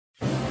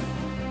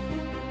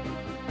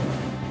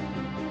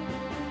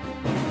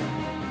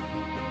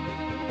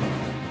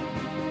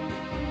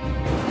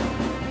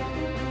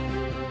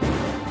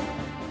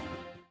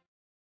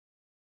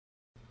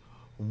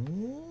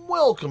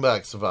Welcome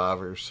back,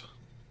 survivors.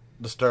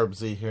 Disturbed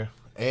Z here.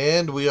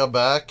 And we are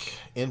back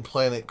in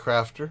Planet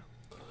Crafter.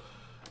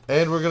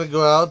 And we're going to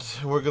go out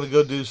and we're going to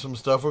go do some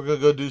stuff. We're going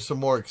to go do some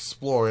more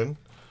exploring.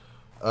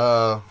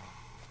 I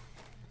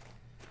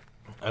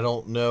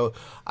don't know.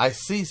 I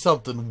see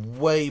something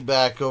way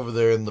back over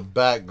there in the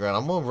background.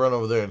 I'm going to run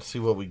over there and see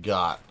what we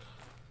got.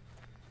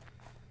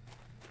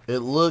 It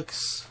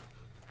looks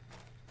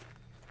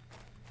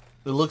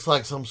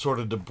like some sort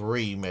of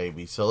debris,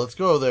 maybe. So let's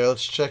go over there.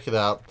 Let's check it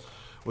out.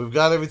 We've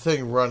got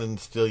everything running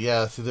still.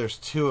 Yeah, see, there's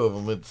two of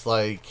them. It's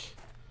like,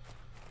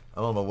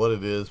 I don't know what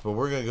it is, but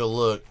we're going to go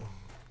look.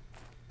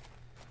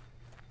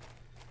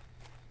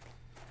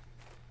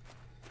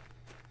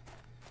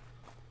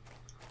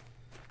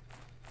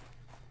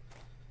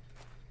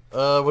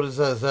 What is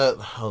that? Is that,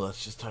 oh,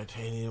 that's just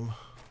titanium.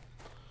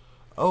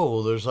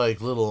 Oh, there's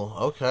like little,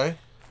 okay.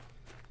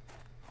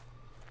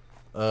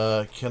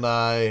 Can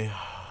I...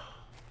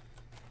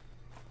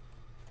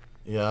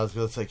 Yeah, I was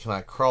going to say, can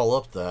I crawl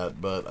up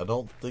that? But I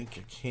don't think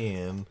I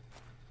can.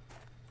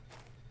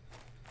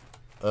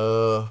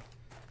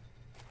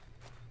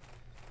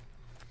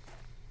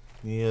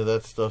 Yeah,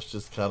 that stuff's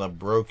just kind of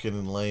broken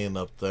and laying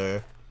up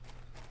there.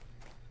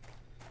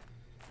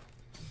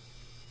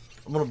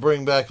 I'm going to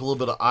bring back a little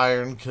bit of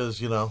iron because,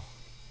 you know,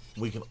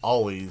 we can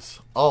always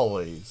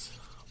use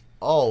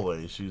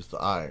the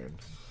iron.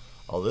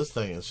 Oh, this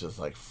thing is just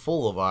like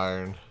full of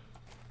iron.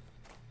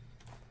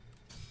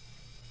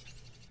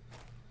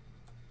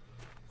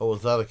 Oh,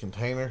 was that a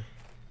container?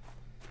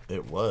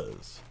 It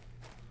was.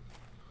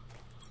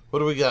 What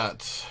do we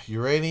got?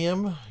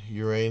 Uranium.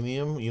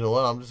 Uranium. You know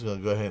what? I'm just going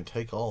to go ahead and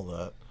take all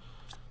that.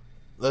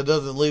 That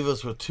doesn't leave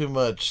us with too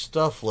much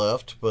stuff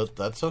left, but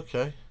that's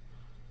okay.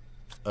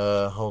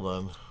 Hold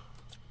on.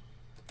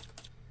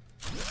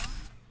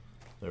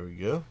 There we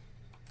go.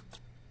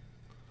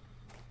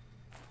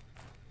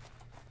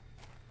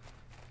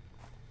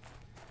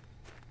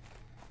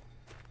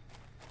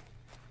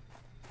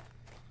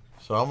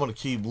 So I'm going to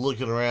keep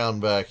looking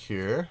around back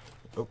here.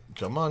 Oh,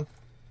 come on.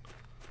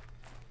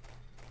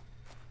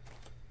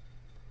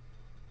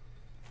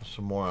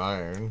 Some more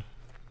iron.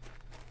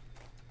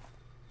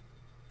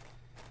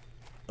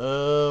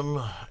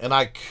 And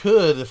I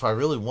could, if I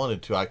really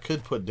wanted to, I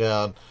could put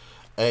down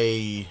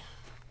a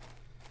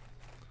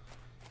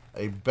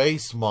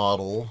base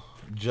model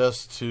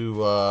just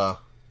to, I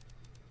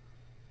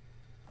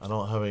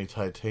don't have any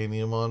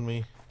titanium on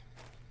me.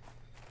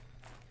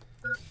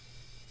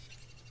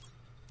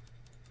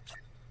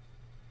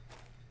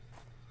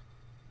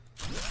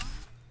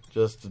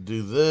 Just to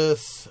do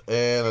this,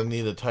 and I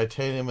need a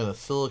titanium and a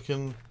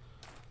silicon.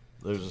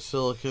 There's a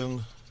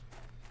silicon.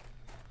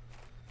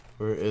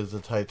 Where is the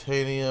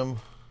titanium?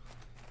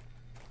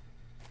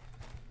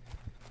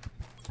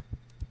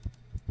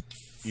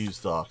 Use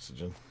the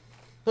oxygen.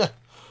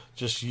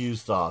 Just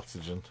use the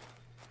oxygen.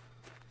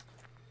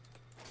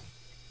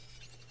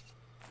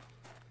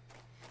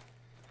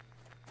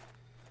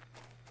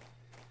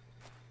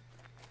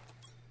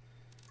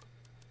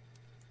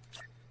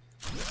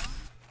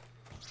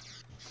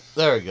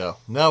 There we go.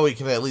 Now we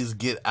can at least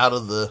get out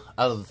of the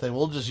thing.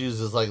 We'll just use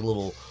this like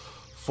little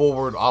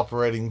forward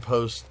operating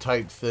post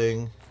type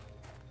thing.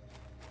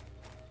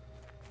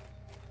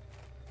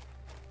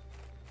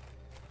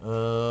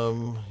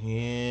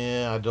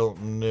 Yeah, I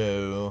don't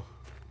know.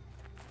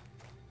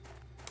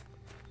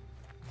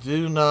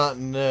 Do not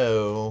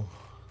know.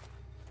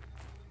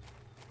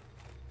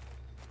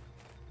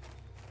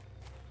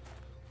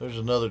 There's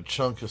another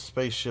chunk of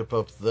spaceship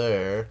up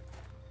there.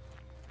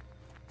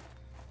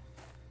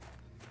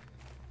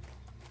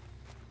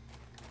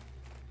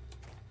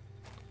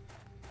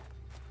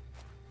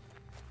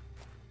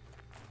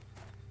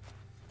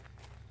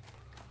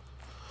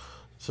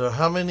 So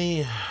how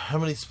many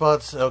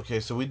spots?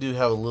 Okay, so we do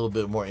have a little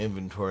bit more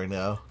inventory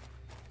now.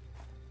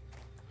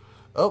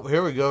 Oh,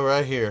 here we go,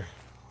 right here.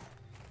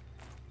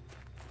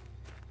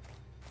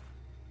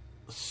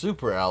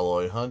 Super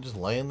alloy, huh? Just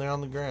laying there on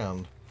the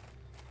ground.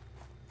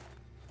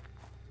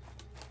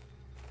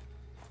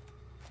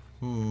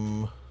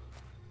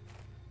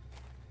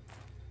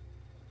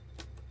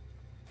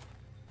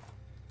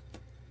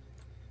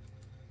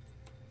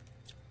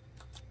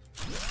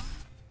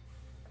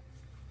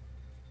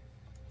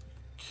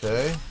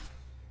 Okay.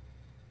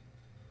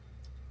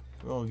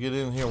 We're going to get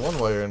in here one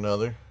way or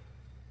another.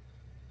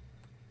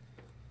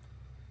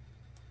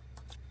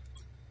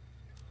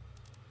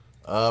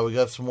 We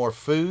got some more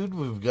food.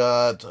 We've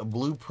got a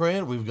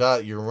blueprint. We've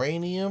got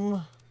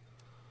uranium.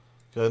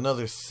 Got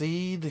another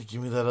seed.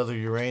 Give me that other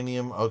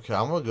uranium. Okay,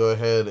 I'm going to go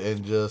ahead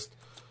and just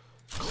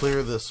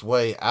clear this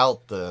way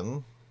out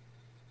then.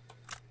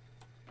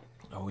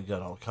 Oh, we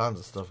got all kinds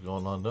of stuff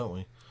going on, don't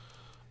we?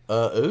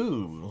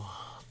 Ooh.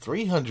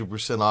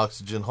 300%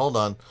 oxygen. Hold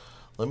on.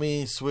 Let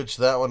me switch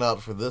that one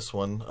out for this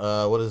one.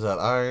 What is that?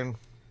 Iron.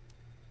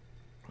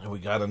 And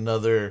we've got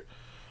another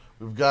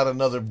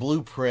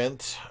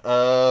blueprint.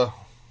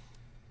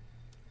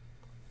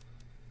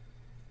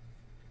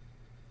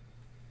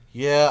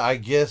 Yeah, I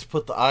guess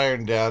put the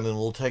iron down and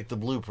we'll take the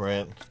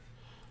blueprint.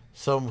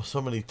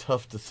 So many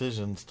tough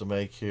decisions to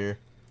make here.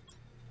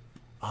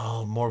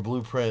 Oh, more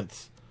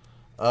blueprints.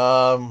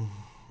 Yeah,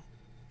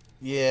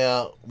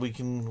 we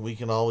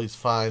can always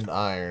find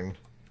iron.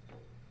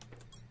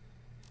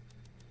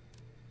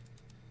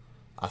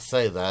 I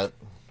say that.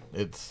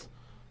 It's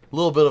a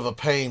little bit of a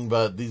pain,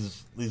 but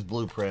these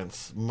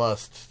blueprints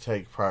must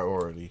take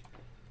priority.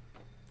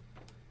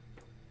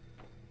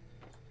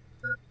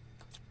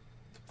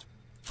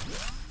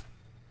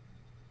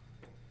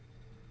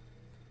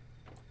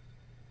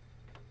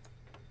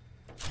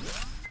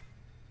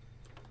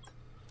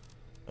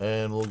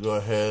 And we'll go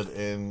ahead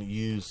and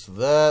use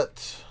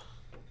that.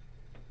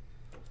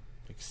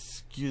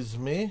 Excuse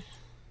me.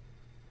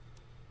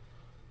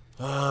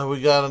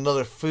 We got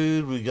another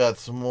food. We got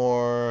some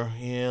more.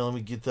 Yeah, let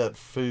me get that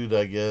food,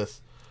 I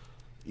guess.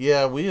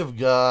 Yeah, we have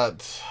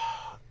got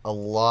a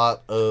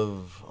lot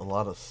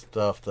of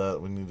stuff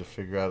that we need to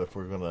figure out if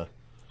we're gonna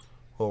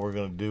what we're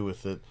gonna do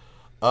with it.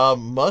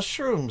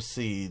 Mushroom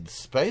seeds,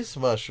 space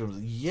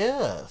mushrooms.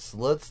 Yes,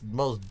 let's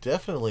most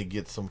definitely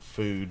get some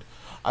food.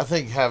 I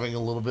think having a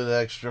little bit of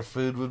extra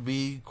food would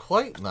be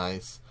quite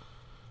nice.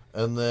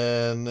 And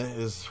then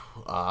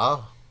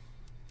what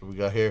we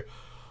got here?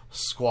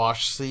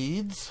 Squash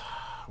seeds.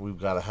 We've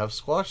got to have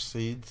squash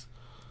seeds.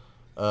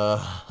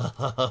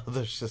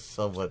 There's just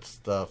so much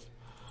stuff.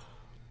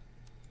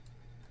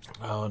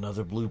 Oh,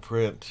 another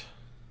blueprint.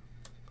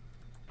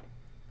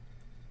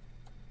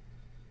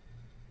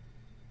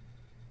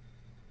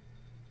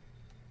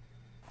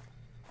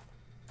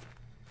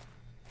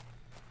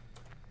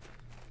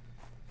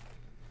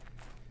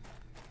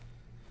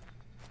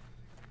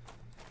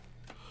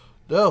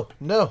 No,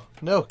 no,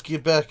 no,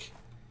 get back.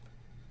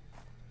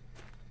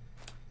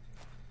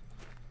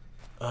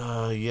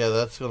 Yeah,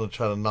 that's going to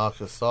try to knock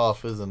us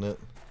off, isn't it?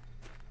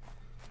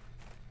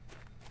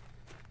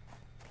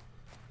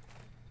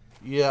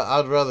 Yeah,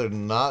 I'd rather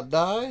not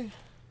die.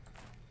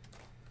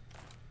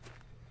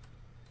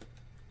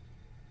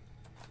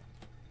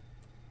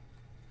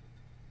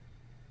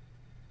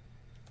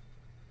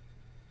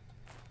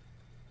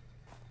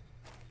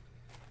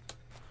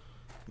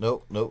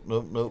 Nope, nope,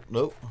 nope, nope,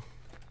 nope.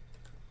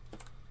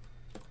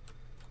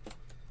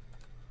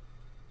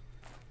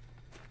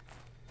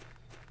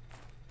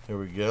 Here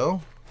we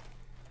go.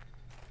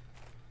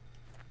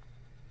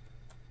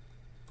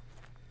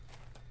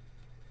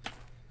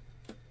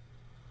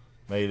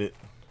 Made it.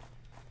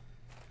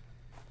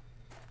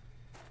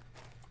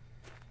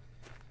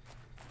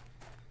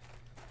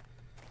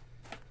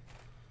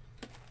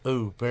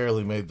 Ooh,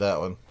 barely made that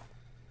one.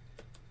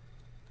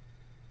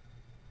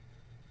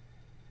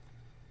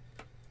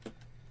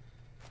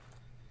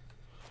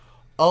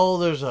 Oh,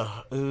 there's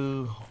a...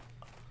 Ooh.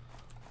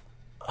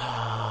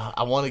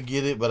 I want to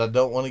get it, but I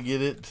don't want to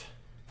get it.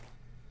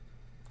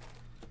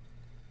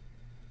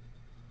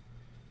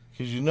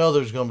 Because you know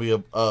there's going to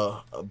be a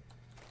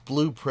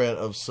blueprint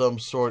of some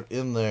sort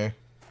in there.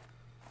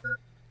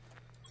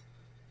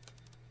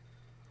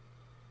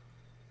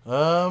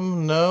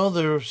 No,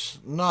 there's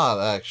not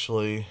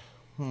actually.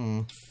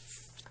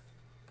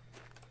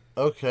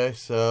 Okay,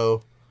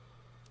 so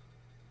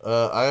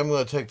I am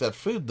going to take that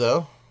food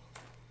though.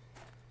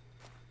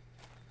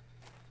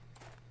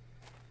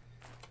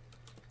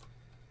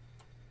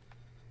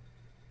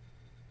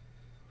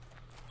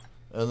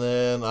 And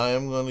then I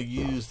am going to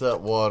use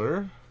that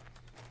water.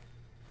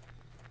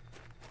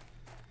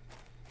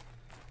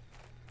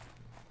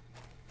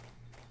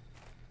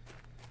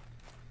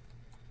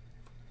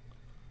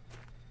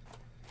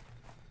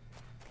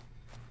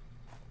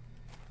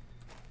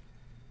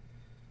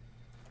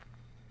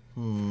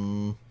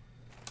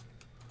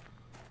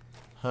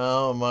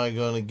 How am I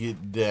going to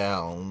get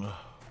down?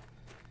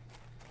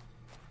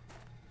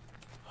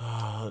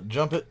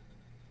 Jump it.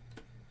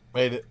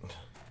 Made it.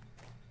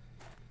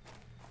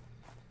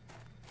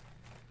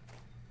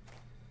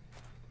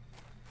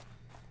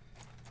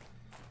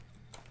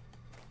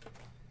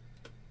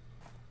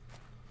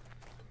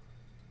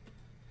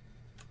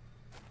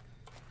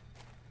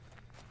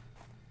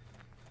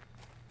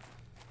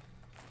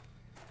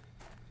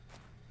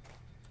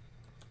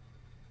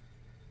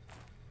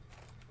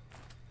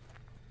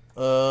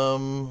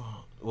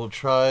 We'll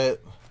try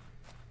it.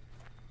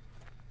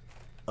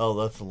 Oh,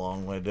 that's a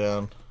long way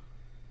down.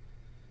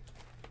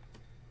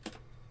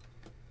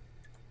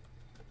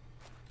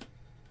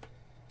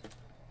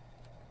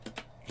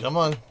 Come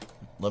on,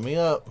 let me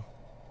up.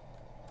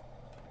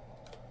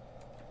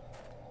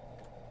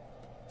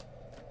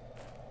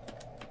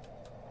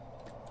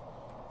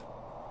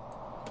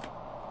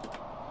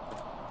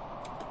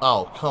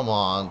 Oh, come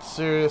on,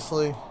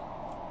 seriously?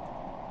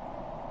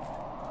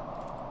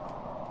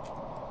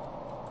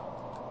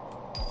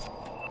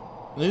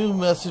 New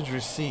message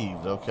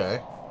received,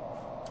 okay.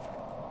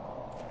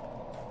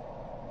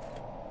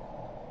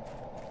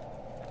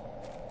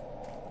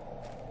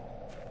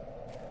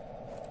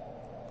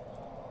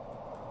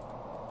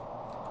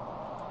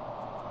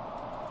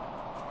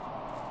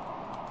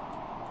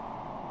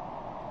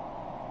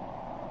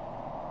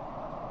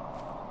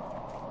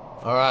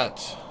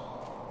 Alright.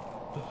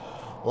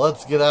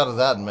 Let's get out of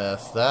that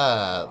mess.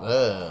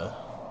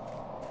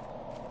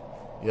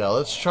 Yeah,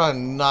 let's try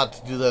not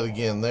to do that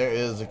again. There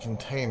is a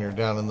container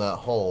down in that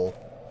hole.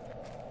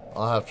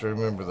 I'll have to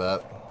remember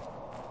that.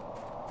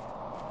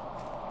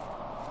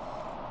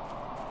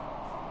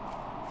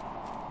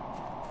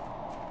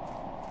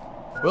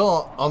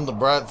 Well, on the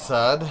bright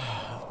side,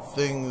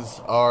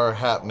 things are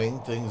happening.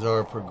 Things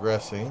are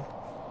progressing.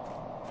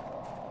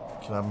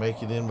 Can I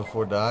make it in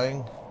before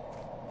dying?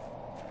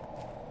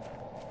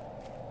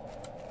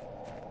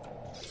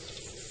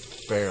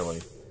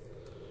 Barely.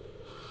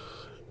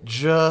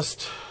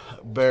 Just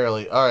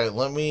barely. Alright,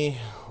 let me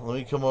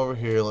come over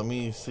here. Let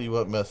me see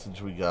what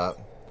message we got.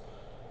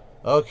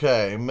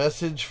 Okay,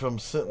 message from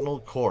Sentinel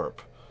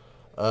Corp.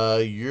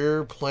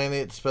 Your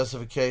planet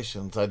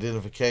specifications,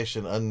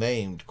 identification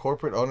unnamed,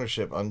 corporate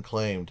ownership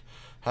unclaimed,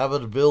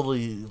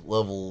 habitability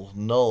level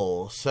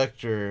null,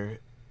 sector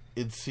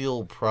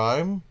Idseal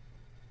Prime,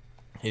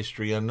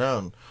 history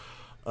unknown.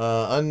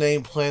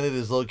 Unnamed planet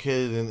is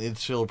located in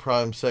Idseal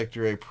Prime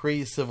sector, a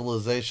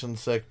pre-civilization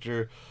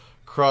sector,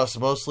 crossed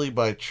mostly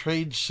by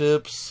trade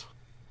ships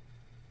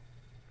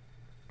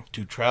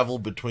to travel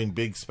between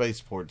big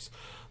spaceports.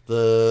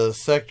 The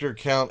sector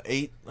count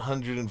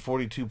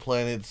 842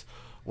 planets,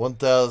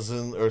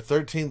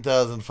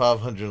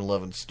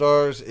 13,511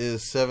 stars,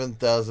 is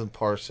 7,000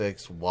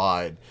 parsecs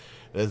wide.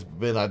 It has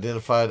been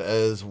identified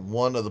as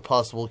one of the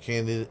possible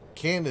candidate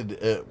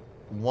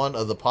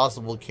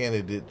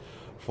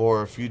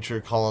for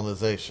future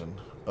colonization.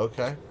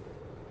 Okay.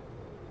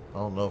 I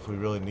don't know if we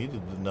really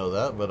needed to know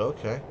that, but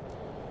okay.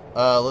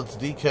 Let's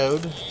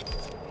decode.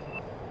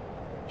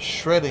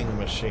 Shredding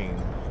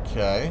machine.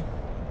 Okay.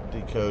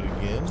 Decode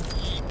again.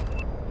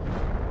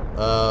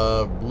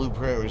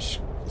 Blueprint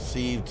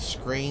received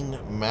screen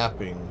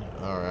mapping.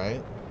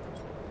 Alright.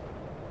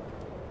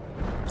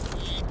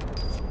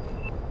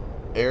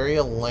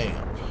 Area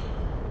lamp.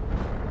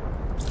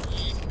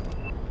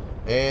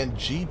 And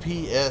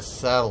GPS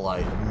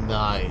satellite.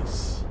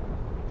 Nice.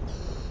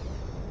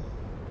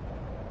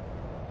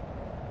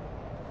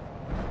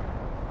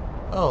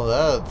 Oh,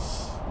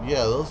 that's...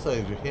 yeah, those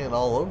things are hitting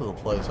all over the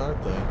place,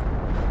 aren't they?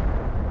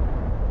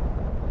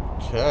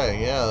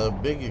 Okay, yeah,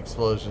 big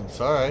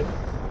explosions. Alright.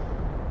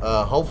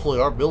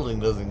 Hopefully our building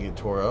doesn't get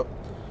tore up.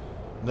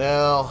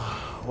 Now,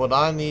 what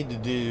I need to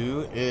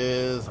do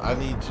is I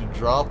need to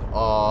drop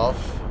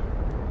off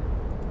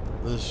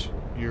this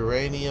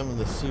uranium and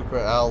the super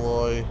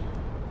alloy.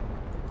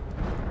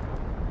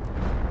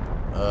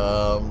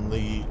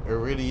 The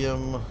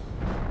iridium.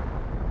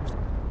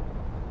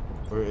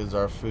 Where is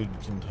our food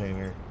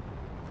container?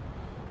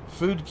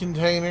 Food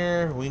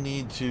container, we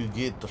need to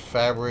get the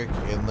fabric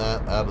and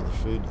that out of the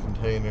food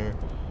container.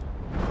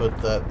 Put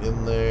that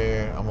in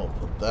there. I'm going to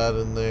put that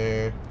in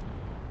there.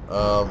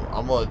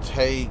 I'm going to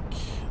take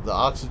the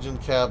oxygen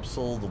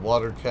capsule, the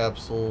water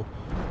capsule,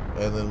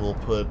 and then we'll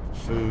put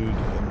food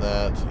in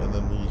that, and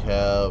then we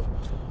have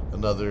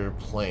another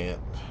plant.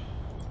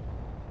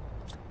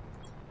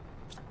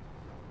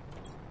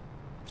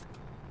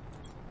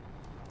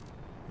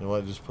 You know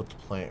what, just put the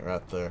plant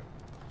right there.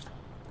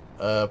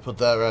 Put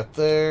that right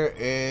there,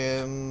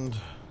 and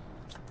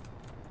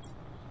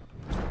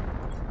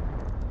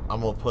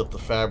I'm going to put the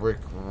fabric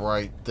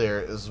right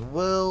there as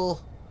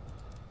well,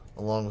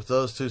 along with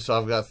those two. So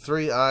I've got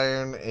 3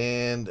 iron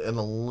and an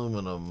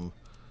aluminum.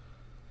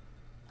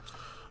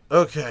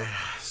 Okay,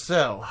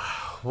 so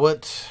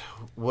what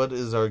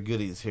is our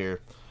goodies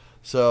here?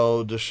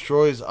 So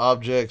destroys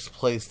objects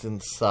placed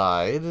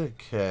inside.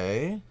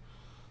 Okay.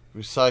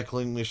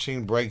 Recycling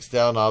machine breaks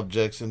down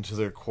objects into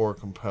their core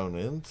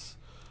components.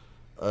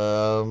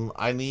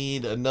 I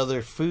need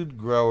another food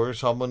grower,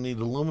 so I'm going to need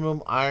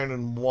aluminum, iron,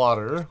 and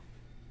water.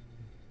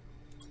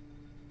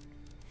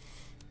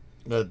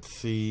 Let's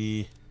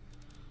see.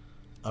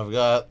 I've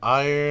got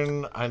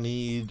iron. I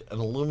need an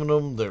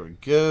aluminum. There we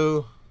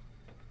go.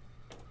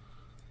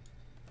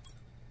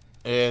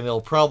 And it'll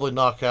probably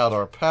knock out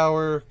our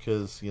power,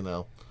 because, you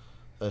know,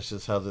 that's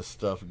just how this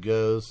stuff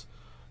goes.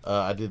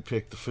 I did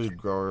pick the food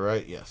grower,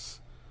 right?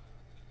 Yes.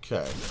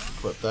 Okay.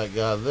 Put that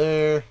guy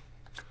there.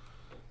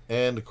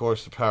 And, of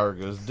course, the power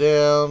goes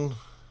down.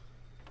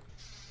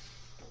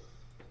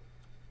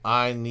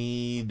 I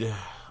need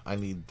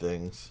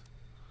things.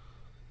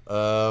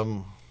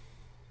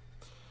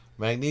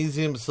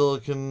 Magnesium,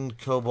 silicon,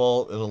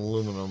 cobalt, and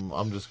aluminum.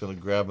 I'm just going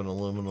to grab an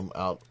aluminum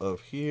out of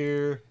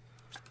here.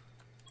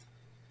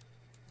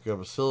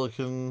 Grab a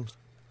silicon.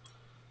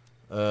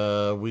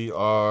 We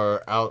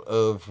are out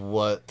of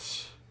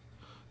what?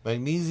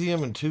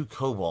 Magnesium and 2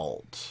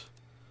 cobalt.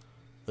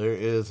 There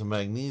is a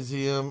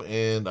magnesium,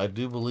 and I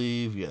do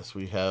believe, yes,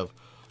 we have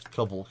a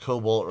couple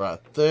cobalt right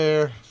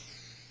there.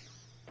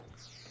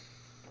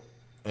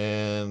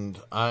 And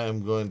I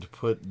am going to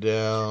put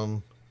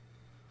down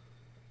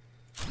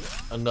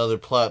another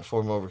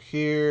platform over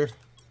here.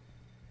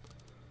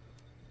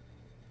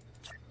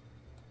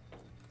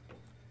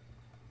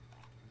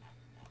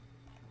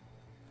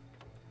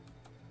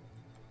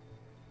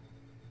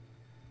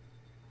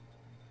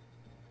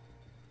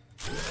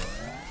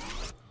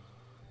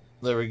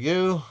 There we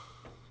go.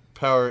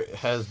 power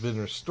has been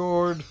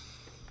restored.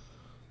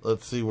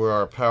 Let's see where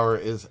our power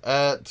is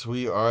at.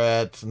 We are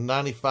at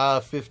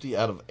 95.50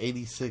 out of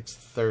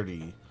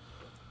 86.30.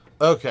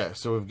 Okay,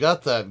 so we've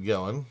got that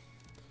going.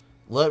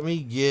 Let me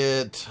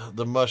get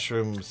the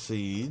mushroom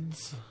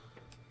seeds.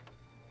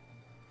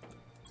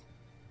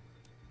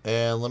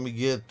 And let me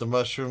get the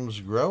mushrooms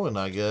growing,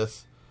 I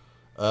guess.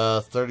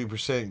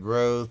 30%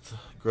 growth.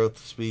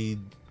 Growth speed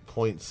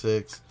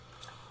 0.6.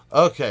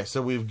 Okay,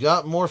 so we've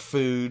got more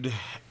food.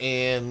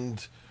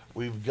 And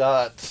we've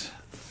got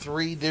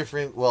 3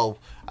 different... Well,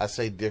 I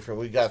say different.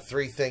 We've got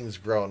 3 things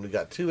growing. We've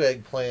got 2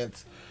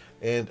 eggplants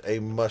and a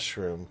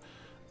mushroom.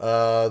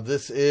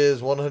 This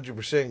is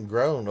 100%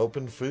 grown.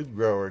 Open food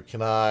grower.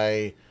 Can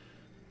I...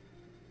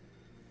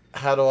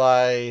 How do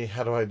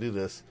I do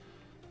this?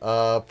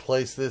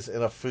 Place this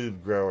in a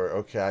food grower.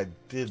 Okay, I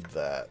did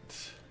that.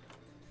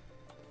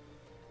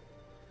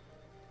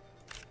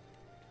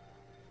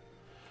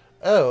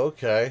 Oh,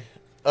 okay.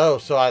 Oh,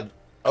 so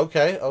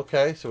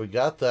okay, so we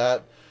got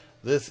that.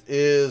 This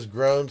is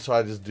grown, so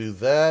I just do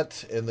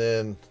that, and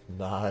then,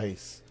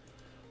 nice.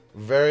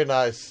 Very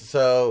nice.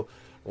 So,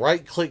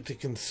 right-click to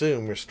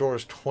consume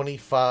restores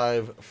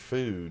 25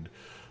 food.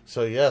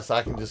 So, yes,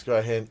 I can just go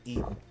ahead and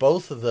eat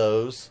both of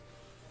those.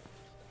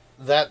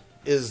 That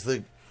is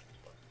the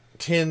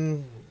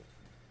 10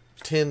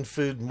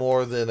 food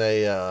more than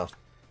a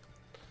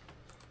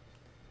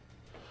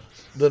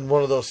than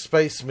one of those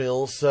space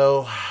meals,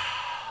 so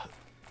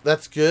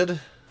that's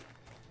good.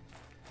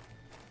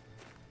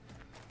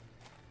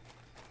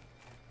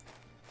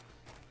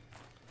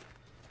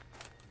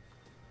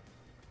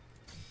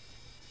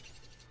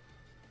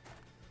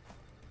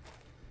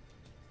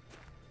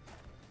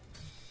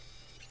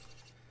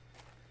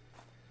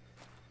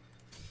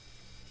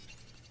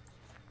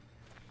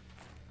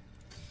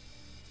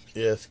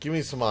 Yes, give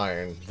me some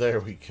iron. There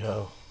we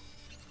go.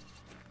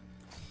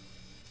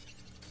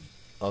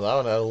 Oh, that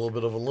one had a little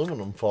bit of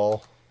aluminum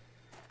fall.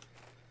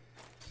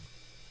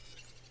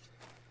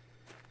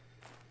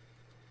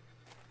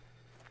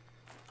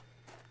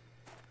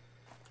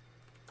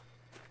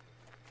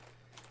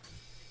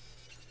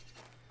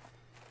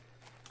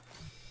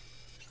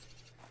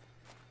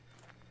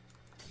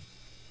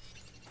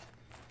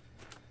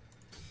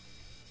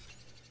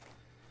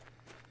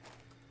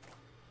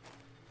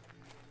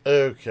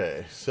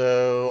 Okay,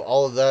 so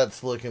all of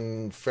that's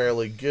looking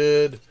fairly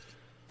good.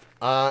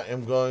 I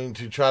am going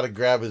to try to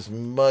grab as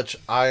much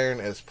iron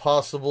as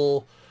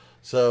possible.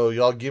 So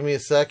y'all give me a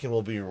second,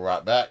 we'll be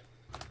right back.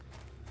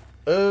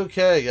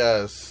 Okay,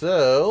 guys,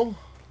 so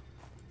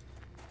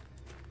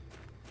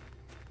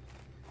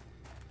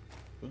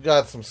we've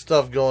got some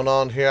stuff going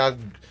on here. I've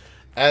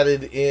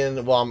added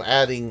in, well, I'm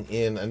adding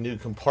in a new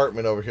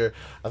compartment over here.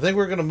 I think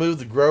we're going to move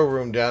the grow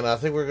room down. I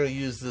think we're going to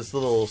use this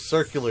little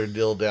circular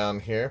deal down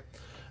here.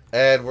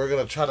 And we're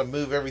going to try to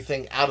move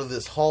everything out of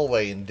this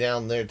hallway and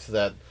down there to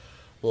that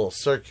little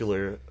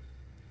circular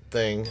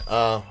thing.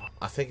 I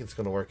think it's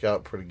going to work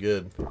out pretty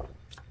good.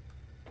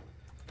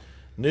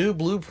 New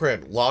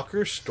blueprint,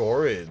 locker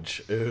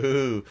storage.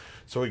 Ooh.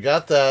 So we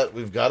got that.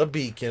 We've got a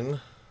beacon.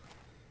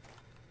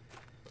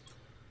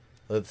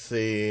 Let's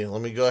see.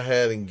 Let me go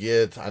ahead and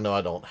get... I know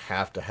I don't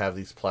have to have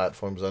these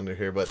platforms under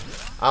here, but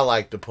I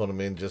like to put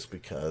them in just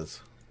because.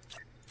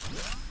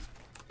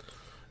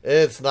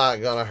 It's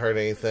not going to hurt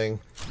anything.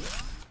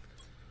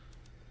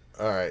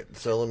 Alright,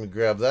 so let me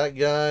grab that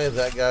guy.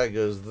 That guy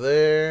goes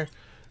there.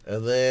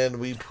 And then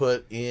we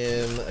put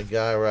in a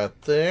guy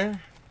right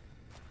there.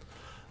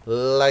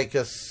 Like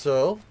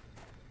so.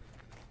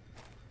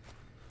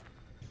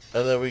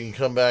 And then we can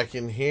come back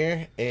in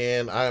here.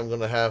 And I'm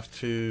going to have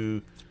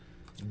to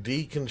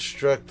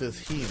deconstruct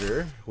this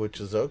heater,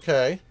 which is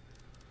okay.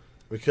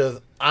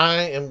 Because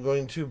I am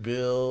going to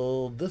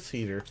build this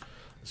heater.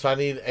 So I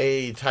need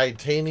a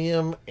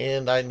titanium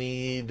and I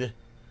need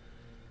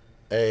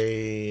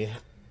a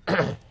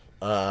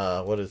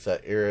what is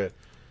that?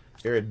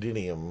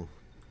 Iridium.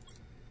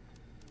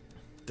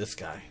 This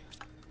guy.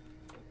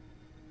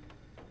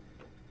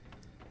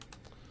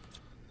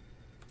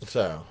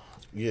 So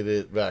get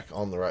it back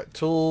on the right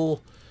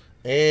tool.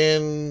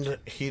 And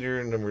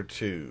heater number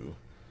 2.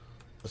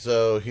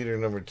 So heater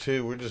number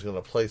 2, we're just going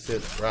to place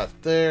it right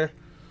there.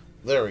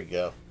 There we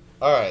go.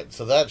 Alright,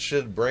 so that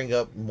should bring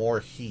up more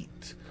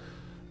heat.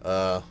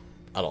 I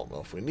don't know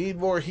if we need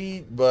more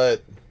heat,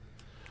 but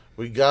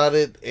we got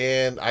it,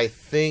 and I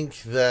think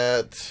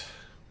we're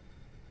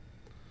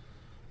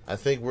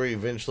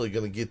eventually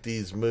going to get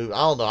these moved. I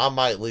don't know, I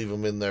might leave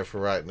them in there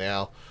for right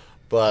now,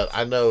 but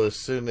I know as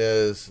soon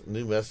as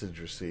new message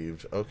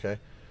received. Okay.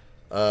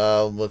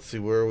 Let's see,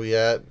 where are we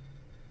at?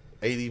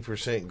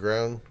 80%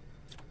 grown.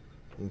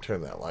 Let me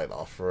turn that light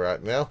off for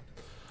right now.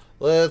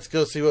 Let's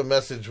go see what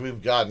message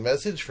we've got.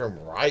 Message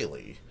from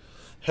Riley.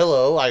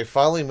 Hello, I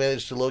finally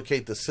managed to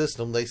locate the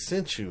system they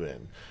sent you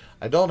in.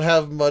 I don't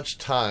have much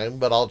time,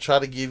 but I'll try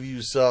to give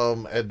you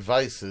some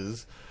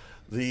advices.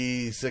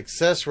 The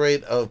success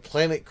rate of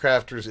Planet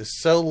Crafters is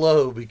so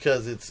low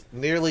because it's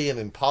nearly an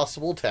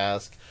impossible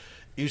task.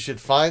 You should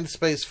find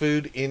space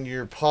food in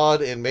your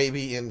pod and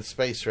maybe in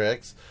Space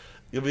Rex.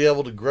 You'll be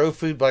able to grow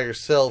food by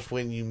yourself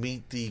when you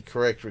meet the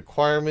correct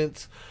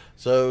requirements.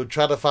 So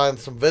try to find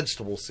some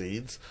vegetable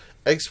seeds.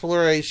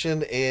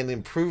 Exploration and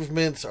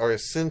improvements are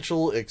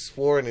essential.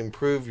 Explore and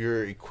improve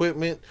your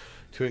equipment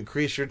to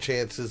increase your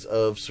chances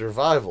of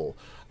survival.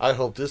 I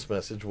hope this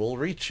message will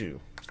reach you.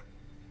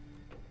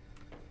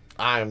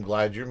 I am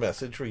glad your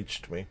message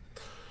reached me.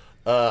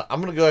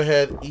 I'm going to go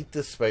ahead and eat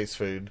this space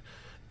food.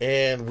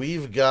 And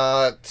we've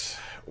got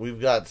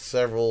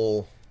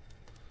several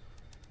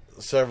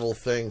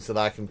things that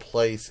I can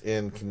place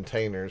in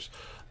containers.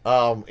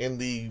 In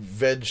the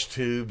veg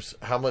tubes,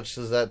 how much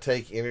does that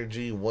take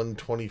energy?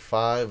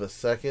 125 a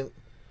second?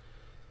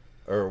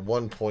 Or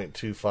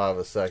 1.25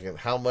 a second.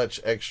 How much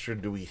extra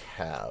do we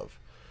have?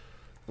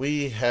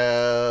 We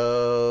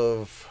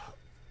have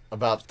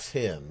about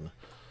 10.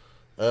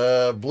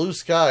 Blue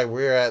sky,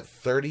 we're at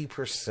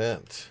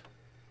 30%.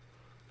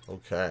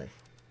 Okay.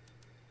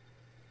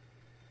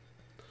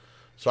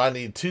 So I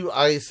need 2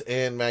 ice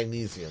and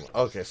magnesium.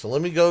 Okay, so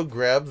let me go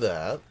grab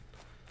that.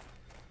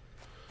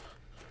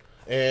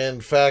 And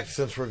in fact,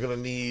 since we're going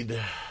to need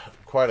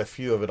quite a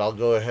few of it, I'll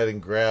go ahead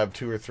and grab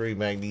 2 or 3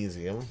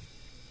 magnesium.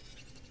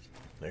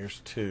 There's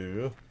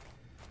 2.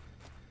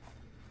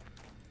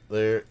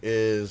 There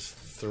is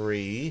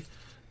 3.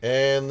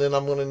 And then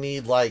I'm going to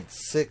need like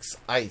 6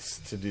 ice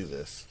to do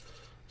this.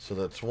 So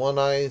that's 1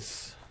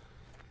 ice.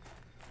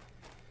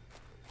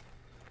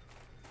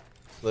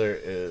 There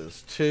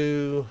is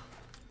 2,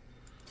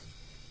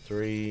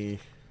 3,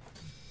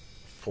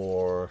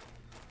 4,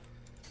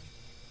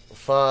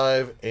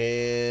 5,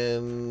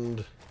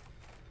 and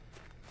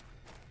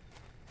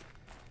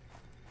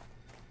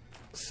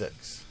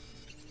 6.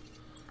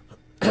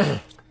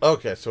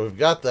 Okay, so we've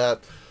got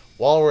that.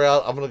 While we're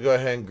out, I'm going to go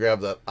ahead and grab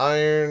that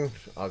iron.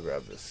 I'll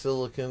grab the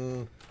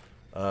silicon.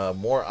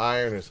 More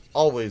iron is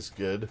always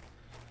good.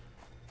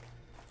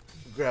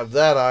 Grab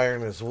that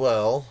iron as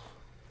well.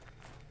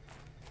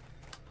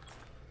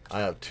 I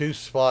have 2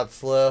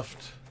 spots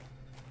left.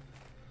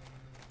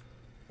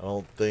 I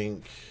don't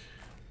think...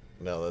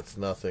 No, that's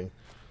nothing.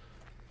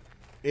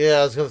 Yeah,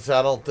 I was going to say,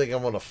 I don't think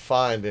I'm going to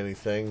find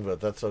anything, but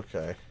that's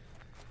okay.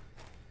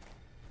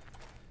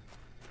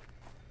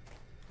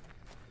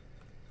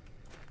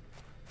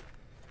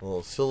 A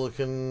little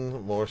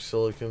silicon, more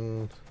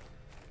silicon.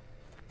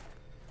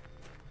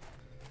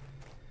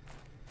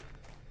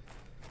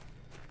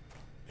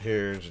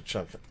 Here's a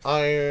chunk of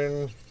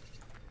iron.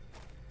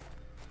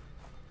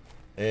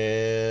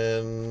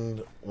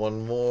 And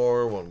one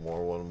more.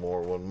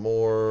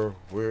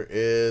 Where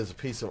is a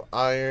piece of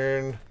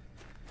iron?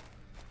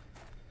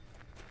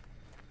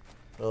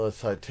 Oh,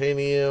 it's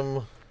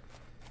titanium.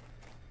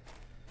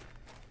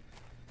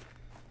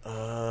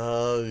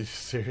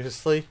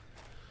 Seriously?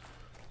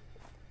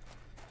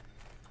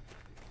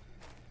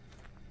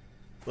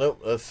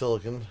 Nope, that's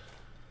silicon.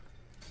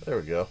 There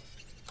we go.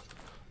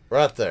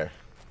 Right there.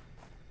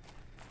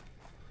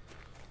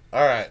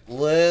 Alright,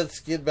 let's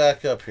get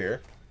back up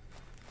here.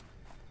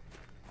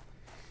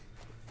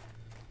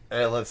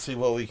 And let's see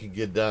what we can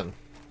get done.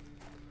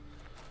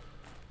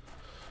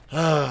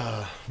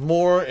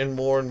 More and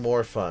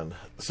more fun.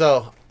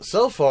 So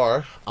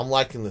far, I'm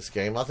liking this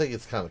game. I think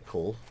it's kind of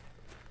cool.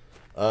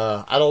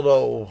 I don't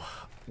know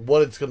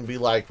what it's going to be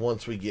like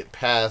once we get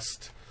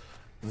past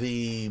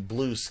the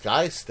blue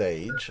sky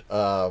stage.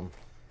 But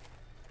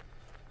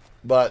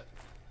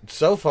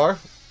so far,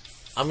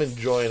 I'm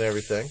enjoying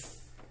everything.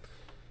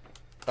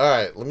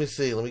 Alright, let me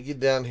see. Let me get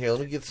down here.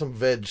 Let me get some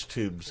veg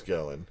tubes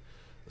going.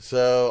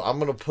 So, I'm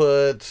going to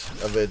put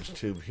a veg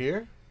tube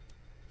here.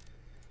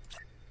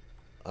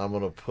 I'm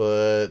going to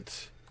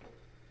put...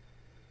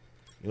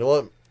 You know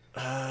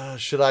what?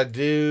 Should I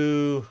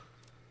do...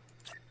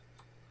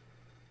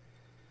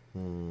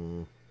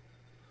 You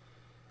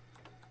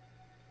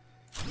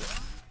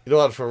know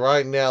what? For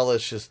right now,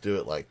 let's just do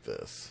it like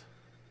this.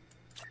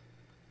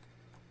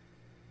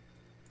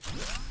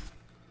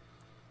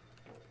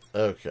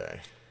 Okay.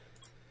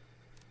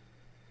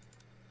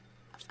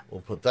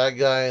 We'll put that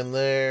guy in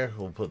there.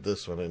 We'll put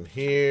this one in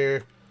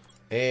here.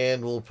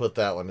 And we'll put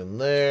that one in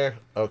there.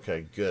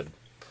 Okay, good.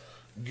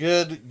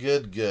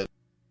 Good.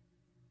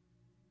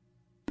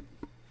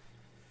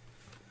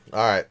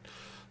 Alright.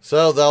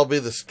 So that'll be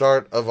the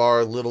start of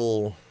our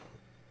little,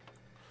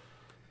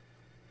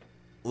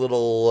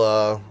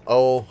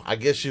 I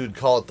guess you would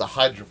call it the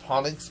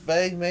hydroponics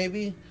bay,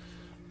 maybe?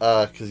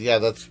 Because, yeah,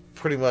 that's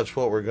pretty much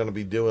what we're going to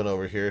be doing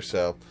over here,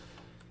 so.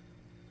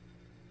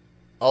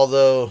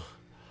 Although,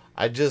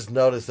 I just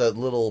noticed that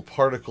little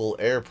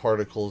air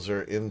particles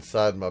are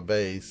inside my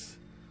base.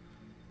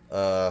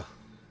 Yeah,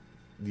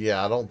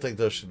 I don't think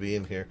those should be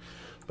in here.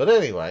 But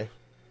anyway,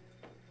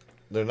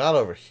 they're not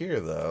over here,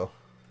 though.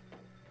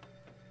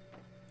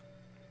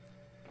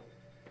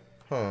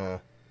 Huh.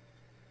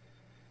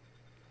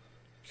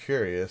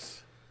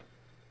 Curious.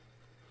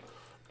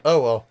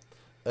 Oh, well.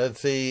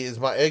 Let's see. Is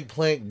my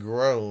eggplant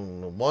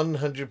grown?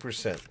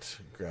 100%.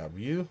 Grab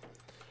you.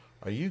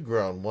 Are you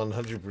grown?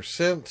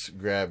 100%.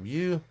 Grab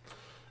you.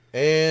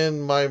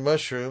 And my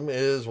mushroom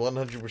is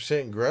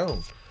 100%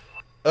 grown.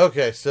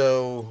 Okay,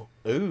 so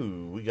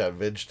ooh, we got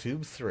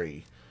VegTube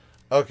 3.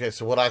 Okay,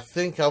 so what I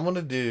think I'm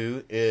gonna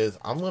do is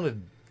I'm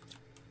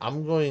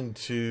going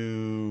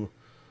to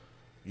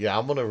yeah,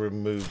 I'm gonna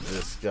remove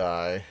this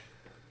guy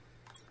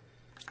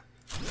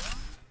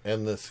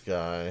and this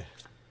guy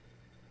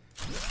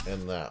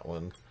and that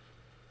one.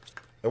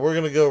 And we're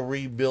gonna go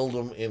rebuild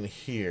them in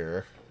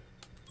here.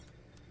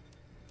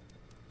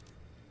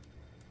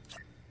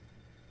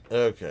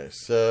 Okay,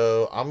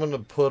 so I'm gonna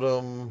put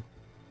them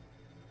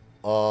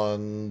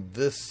on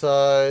this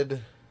side.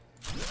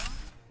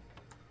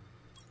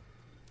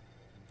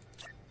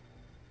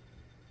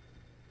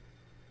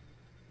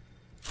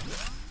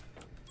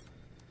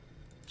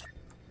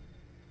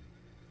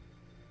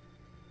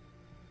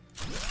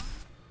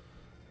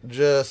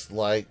 Just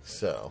like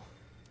so.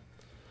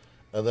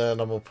 And then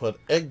I'm going to put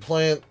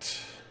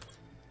eggplant,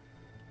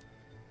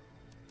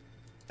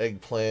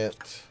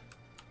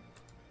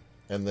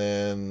 and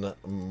then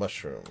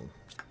mushroom.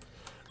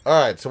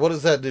 Alright, so what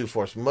does that do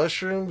for us?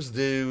 Mushrooms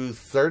do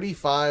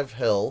 35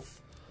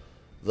 health.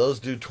 Those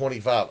do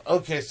 25.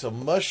 Okay, so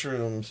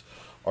mushrooms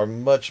are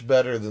much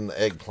better than the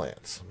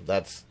eggplants.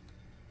 That's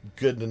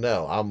good to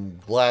know. I'm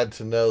glad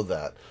to know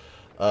that.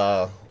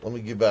 Let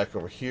me get back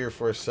over here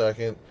for a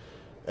second.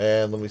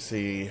 And let me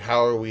see,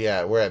 how are we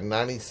at? We're at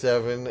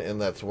 97, and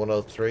that's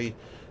 103.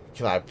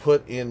 Can I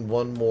put in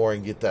one more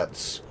and get that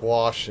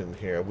squash in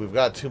here? We've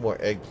got 2 more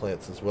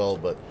eggplants as well,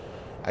 but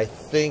I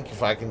think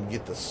if I can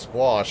get the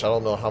squash, I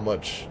don't know how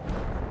much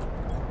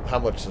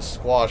the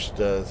squash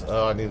does.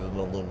 Oh, I need an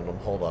aluminum.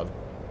 Hold on.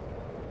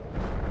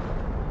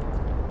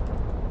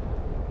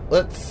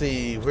 Let's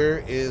see, where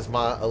is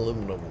my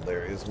aluminum?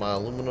 There is my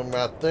aluminum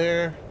right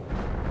there.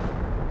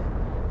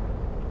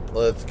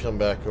 Let's come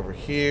back over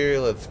here.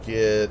 Let's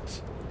get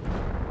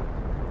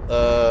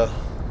oh,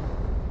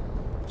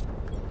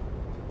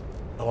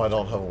 I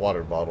don't have a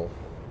water bottle.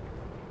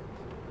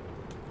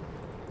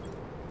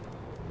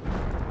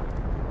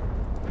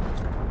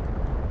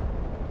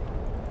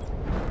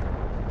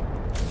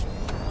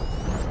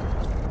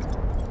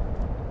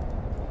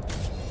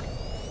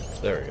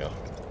 There we go.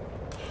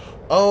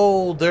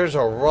 Oh, there's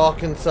a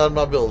rock inside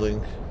my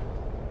building.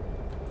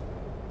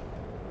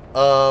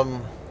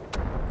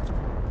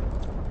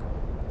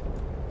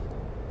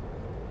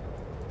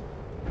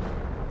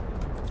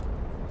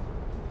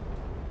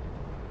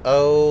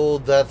 Oh,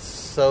 that's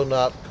so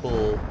not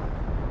cool.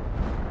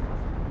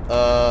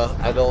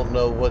 I don't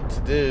know what to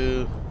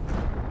do.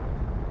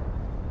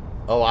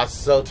 Oh,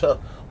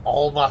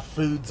 all my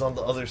food's on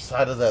the other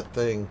side of that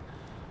thing.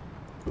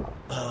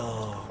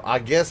 Oh, I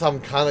guess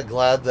I'm kind of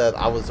glad that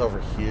I was over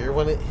here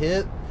when it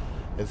hit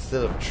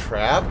instead of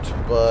trapped,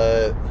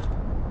 but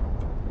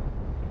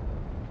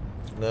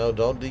no,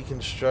 don't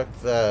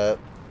deconstruct that.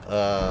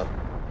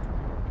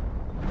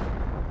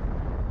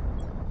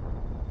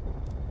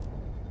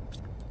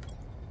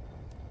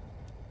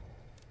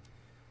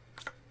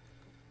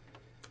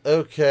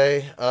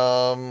 Okay,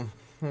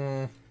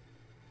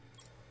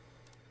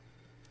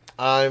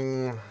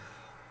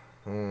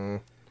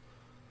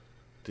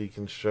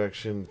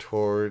 deconstruction,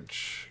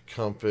 torch,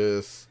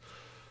 compass,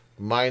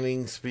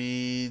 mining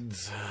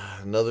speeds,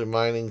 another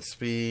mining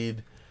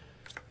speed.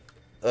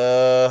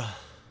 Yeah,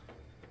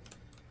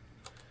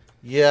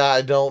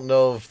 I don't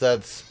know if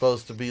that's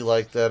supposed to be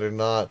like that or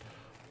not.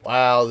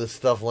 Wow, this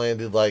stuff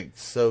landed like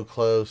so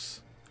close.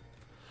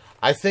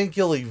 I think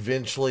you'll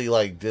eventually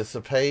like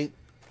dissipate.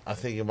 I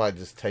think it might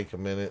just take a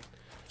minute.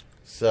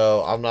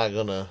 So I'm not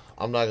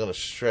gonna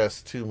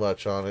stress too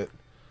much on it.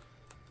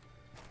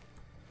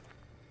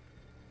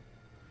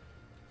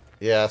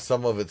 Yeah,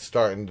 some of it's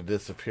starting to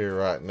disappear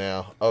right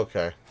now.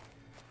 Okay.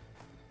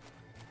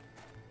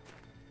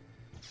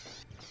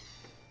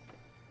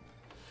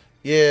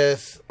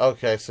 Yes.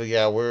 Okay, so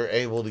yeah, we're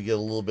able to get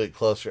a little bit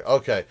closer.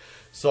 Okay,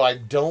 so I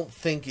don't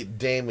think it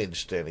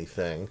damaged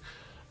anything,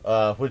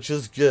 which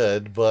is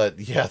good, but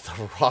yeah,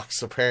 the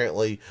rocks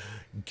apparently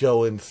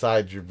go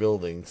inside your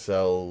building,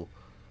 so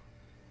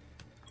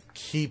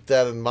keep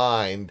that in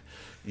mind.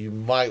 You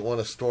might want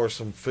to store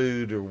some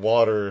food or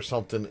water or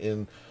something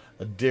in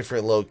a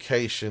different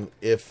location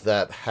if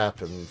that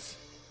happens.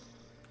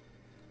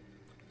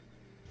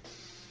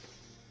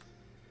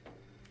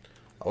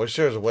 I wish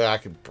there was a way I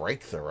could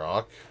break the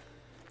rock.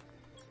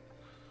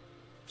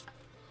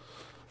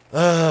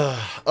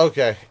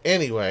 Okay,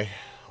 anyway,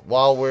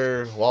 while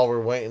we're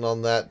waiting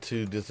on that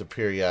to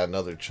disappear, yeah,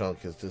 another chunk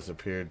has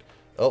disappeared.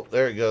 Oh,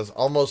 there it goes.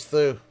 Almost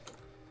through.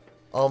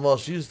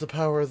 Almost used the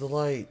power of the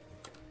light.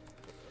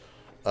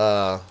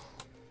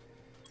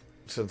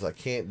 Since I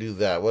can't do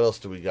that, what else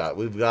do we got?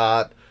 We've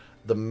got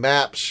the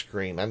map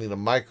screen. I need a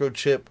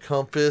microchip,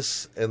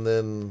 compass, and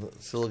then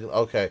silicon.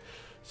 Okay,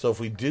 so if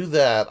we do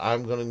that,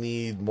 I'm going to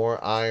need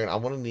more iron.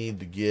 I'm going to need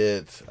to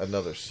get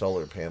another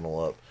solar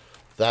panel up.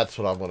 That's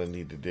what I'm going to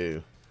need to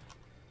do.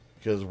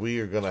 Because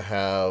we are going to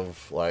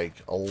have, like,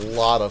 a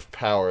lot of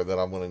power that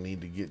I'm going to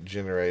need to get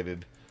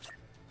generated.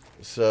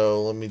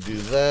 So let me do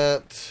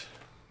that.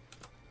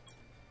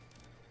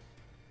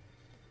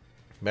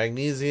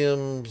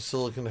 Magnesium,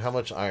 silicon. How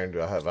much iron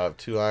do I have? I have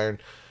 2 iron.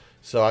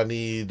 So I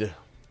need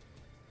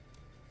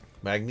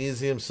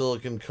Magnesium,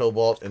 silicon,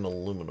 cobalt, and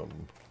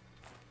aluminum.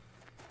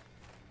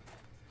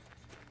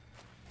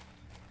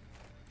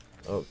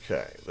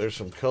 Okay, there's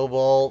some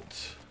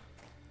cobalt.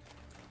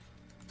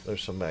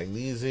 There's some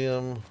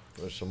magnesium.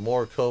 There's some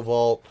more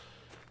cobalt.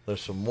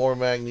 There's some more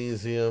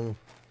magnesium.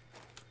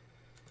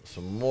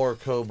 Some more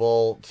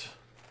cobalt.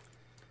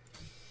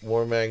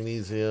 More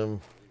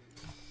magnesium.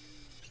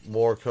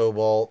 More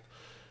cobalt.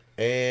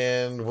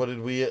 And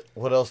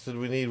what else did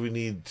we need? We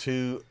need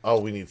two. Oh,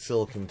 we need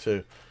silicon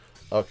too.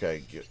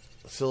 Okay, get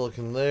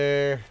silicon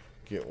there.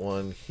 Get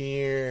one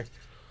here.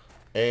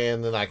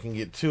 And then I can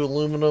get 2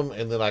 aluminum,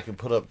 and then I can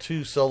put up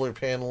 2 solar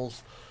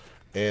panels,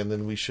 and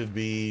then we should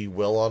be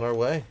well on our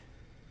way.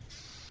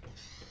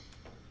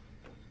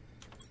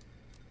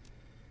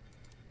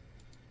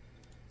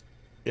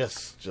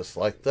 Yes, just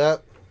like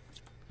that.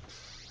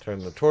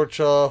 Turn the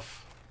torch off.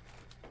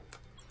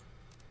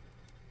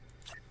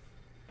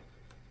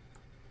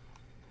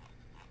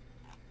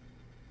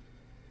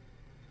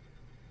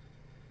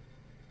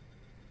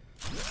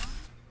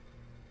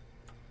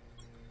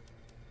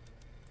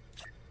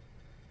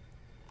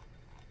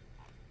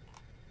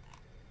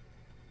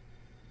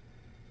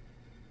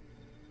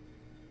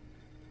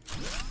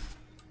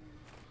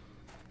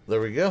 There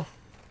we go.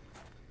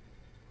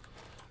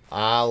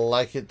 I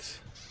like it.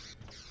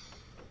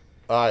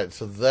 Alright,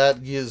 so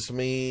that gives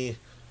me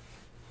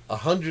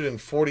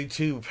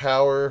 142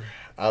 power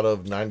out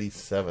of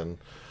 97.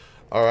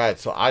 Alright,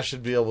 so I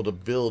should be able to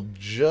build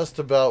just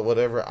about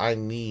whatever I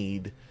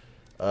need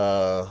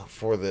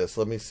for this.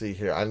 Let me see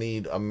here. I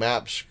need a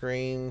map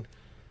screen.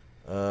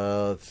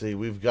 Let's see.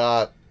 We've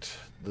got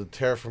the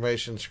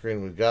terraformation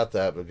screen. We've got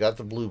that. We've got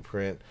the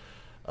blueprint.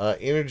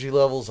 Energy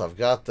levels, I've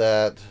got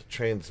that.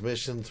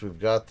 Transmissions, we've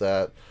got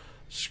that.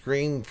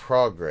 Screen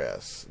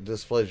progress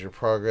displays your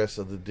progress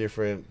of the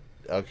different.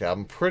 Okay,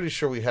 I'm pretty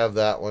sure we have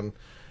that one.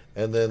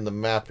 And then the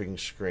mapping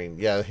screen.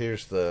 Yeah,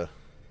 here's the.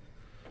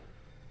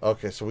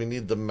 Okay, so we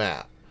need the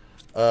map.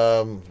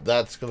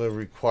 That's going to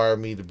require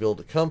me to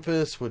build a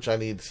compass, which I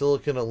need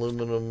silicon,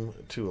 aluminum,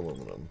 2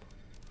 aluminum.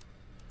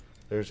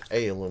 There's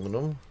a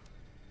aluminum.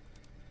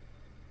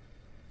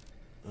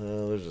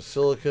 There's a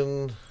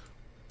silicon.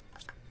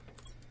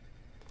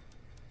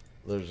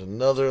 There's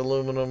another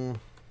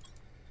aluminum.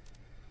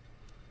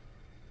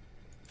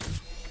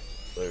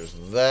 There's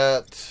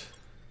that.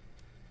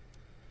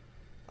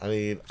 I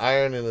need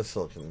iron and a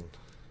silicon.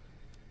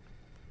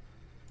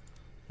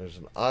 There's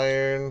an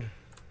iron.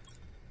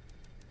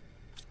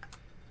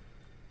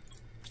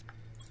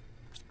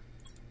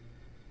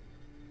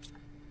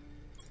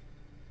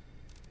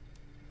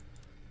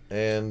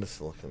 And a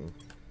silicon.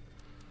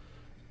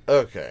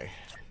 Okay.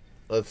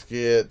 Let's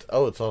get...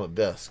 Oh, it's on a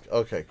desk.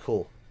 Okay,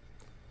 cool.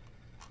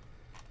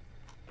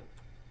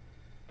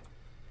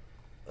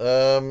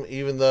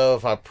 Even though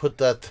if I put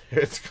that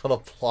there, it's gonna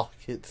block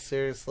it.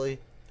 Seriously?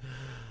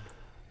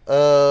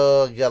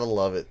 Gotta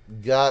love it.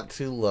 Got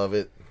to love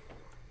it.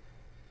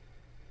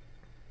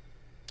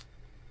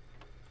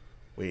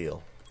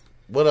 Wheel.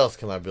 What else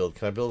can I build?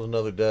 Can I build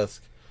another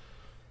desk?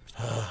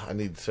 I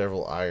need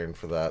several iron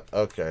for that.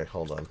 Okay,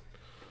 hold on.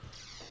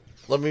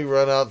 Let me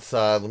run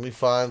outside. Let me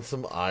find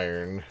some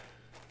iron.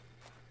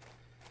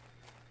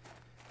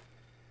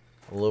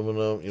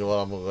 Aluminum. You know what?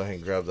 I'm gonna go ahead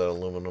and grab that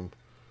aluminum.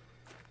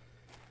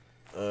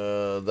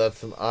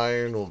 That's an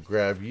iron. We'll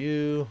grab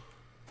you.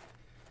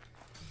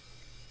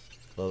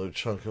 Another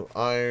chunk of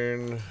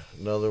iron.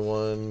 Another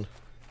one.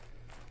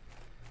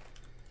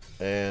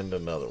 And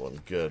another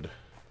one. Good.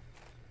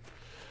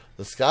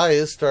 The sky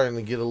is starting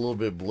to get a little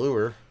bit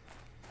bluer.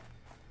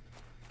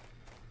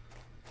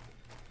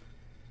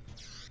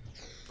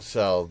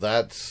 So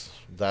that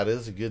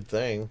is a good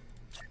thing.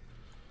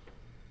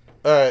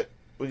 Alright.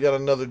 We got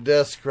another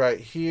desk right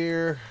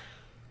here.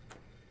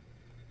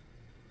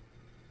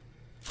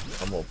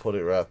 I'm going to put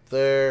it right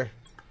there.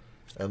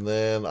 And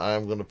then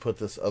I'm going to put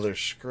this other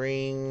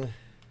screen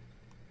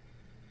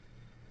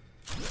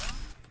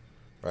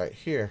right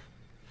here.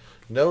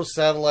 No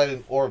satellite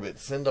in orbit.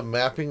 Send a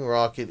mapping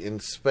rocket in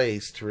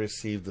space to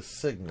receive the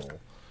signal.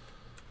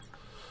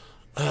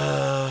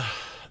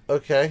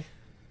 Okay.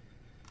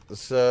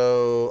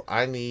 So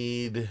I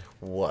need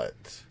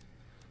what?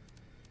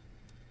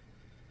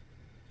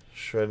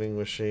 Shredding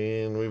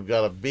machine. We've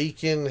got a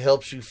beacon.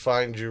 Helps you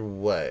find your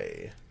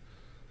way.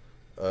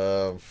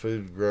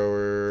 Food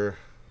grower.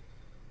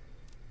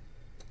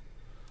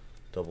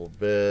 Double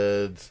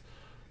beds.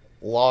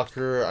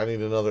 Locker. I need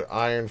another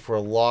iron for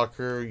a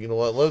locker. You know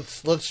what?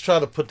 Let's try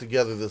to put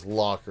together this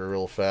locker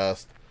real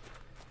fast.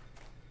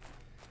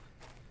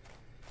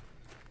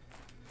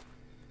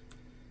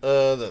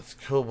 That's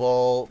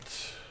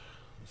cobalt,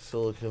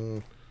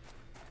 silicon.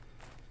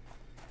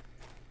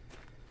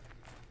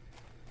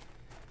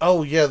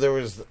 Oh yeah, there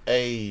was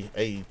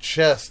a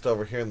chest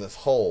over here in this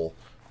hole.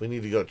 We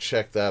need to go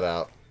check that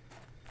out.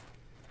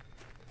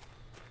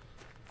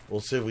 We'll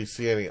see if we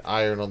see any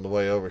iron on the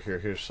way over here.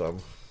 Here's some.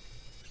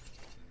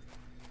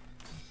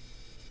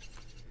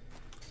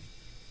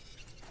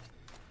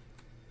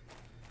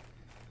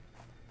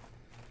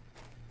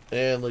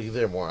 And look at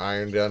there, more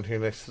iron down here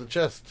next to the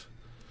chest.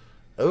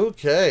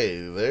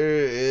 Okay, there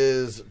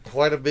is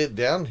quite a bit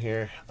down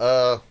here.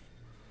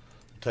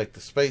 Take the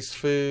space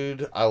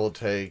food. I will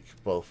take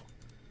both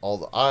all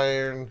the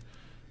iron,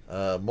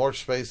 more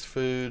space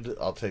food.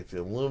 I'll take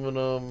the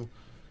aluminum,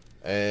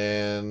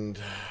 and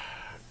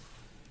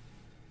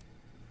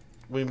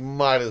we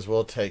might as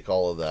well take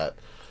all of that.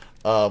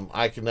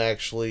 I can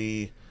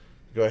actually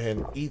go ahead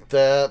and eat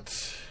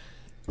that,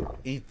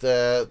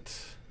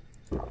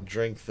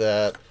 drink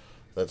that.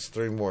 That's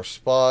 3 more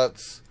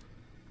spots.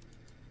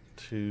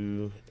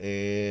 2,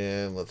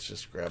 and let's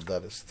just grab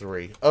that as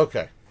 3.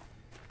 Okay.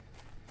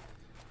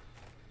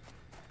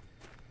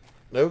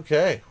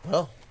 Okay,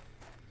 well.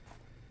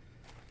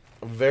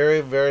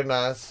 Very, very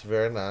nice.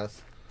 Very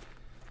nice.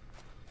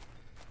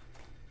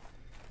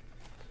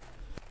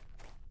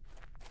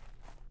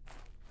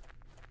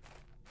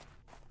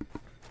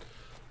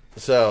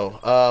 So,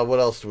 what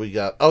else do we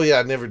got? Oh, yeah,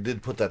 I never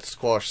did put that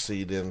squash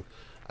seed in.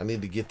 I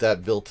need to get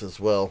that built as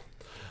well.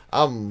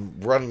 I'm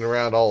running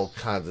around all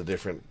kinds of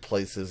different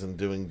places and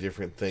doing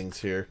different things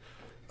here.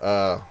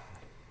 Yeah,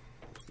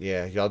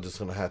 y'all just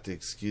going to have to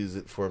excuse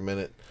it for a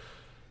minute.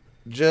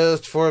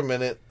 Just for a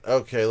minute.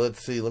 Okay,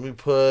 let's see. Let me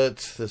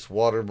put this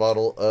water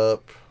bottle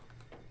up.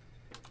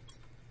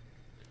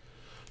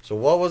 So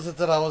what was it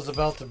that I was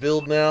about to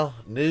build now?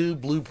 New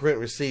blueprint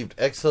received.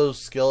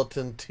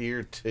 Exoskeleton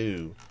Tier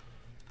 2.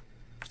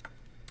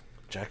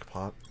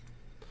 Jackpot.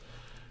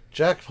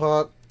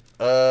 Jackpot.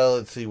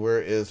 Let's see. Where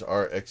is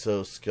our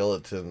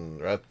exoskeleton?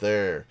 Right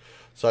there.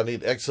 So I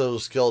need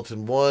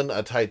exoskeleton 1,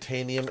 a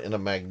titanium, and a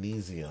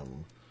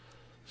magnesium.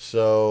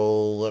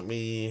 So let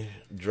me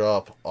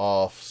drop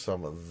off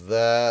some of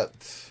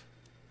that.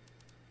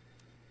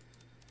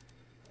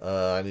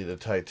 I need a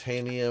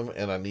titanium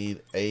and I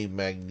need a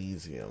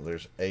magnesium.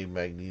 There's a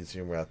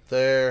magnesium right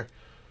there.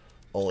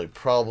 Only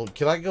problem.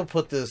 Can I go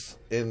put this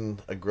in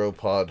a grow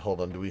pod?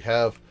 Hold on. Do we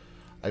have...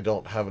 I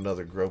don't have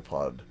another grow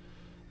pod.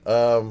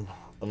 An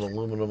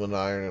aluminum and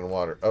iron and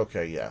water.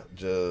 Okay, yeah.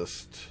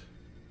 Just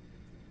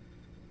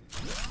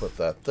put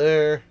that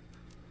there.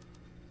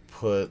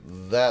 Put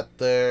that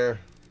there.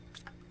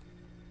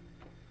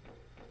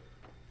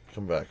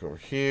 Come back over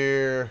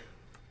here.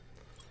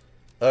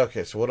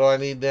 Okay, so what do I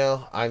need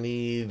now? I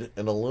need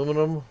an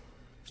aluminum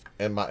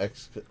and my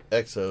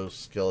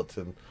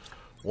exoskeleton.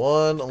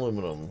 1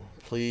 aluminum.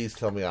 Please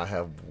tell me I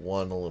have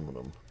 1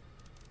 aluminum.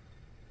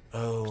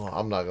 Oh,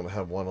 I'm not going to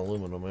have 1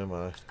 aluminum, am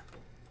I?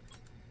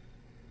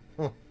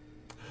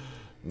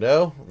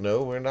 No,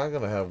 we're not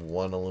going to have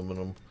 1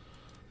 aluminum.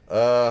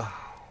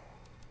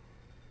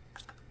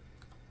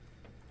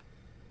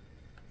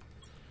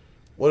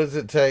 What does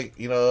it take?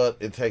 You know what?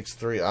 It takes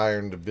 3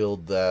 iron to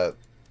build that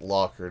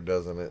locker,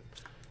 doesn't it?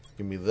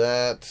 Give me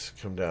that.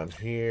 Come down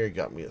here.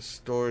 Got me a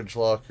storage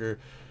locker.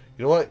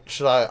 You know what?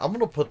 I'm going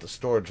to put the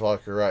storage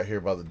locker right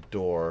here by the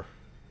door.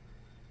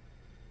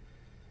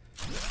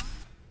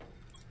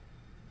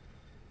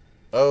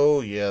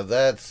 Oh, yeah.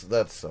 That's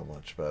so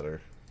much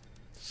better.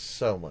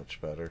 So much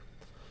better.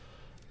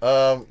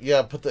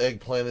 Yeah, put the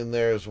eggplant in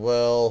there as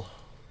well.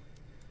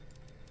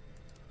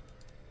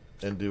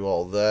 And do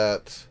all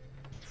that.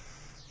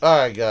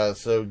 Alright,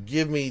 guys. So,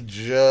 give me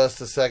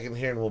just a second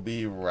here and we'll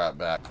be right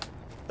back.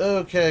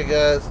 Okay,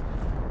 guys.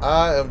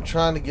 I am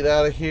trying to get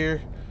out of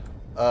here.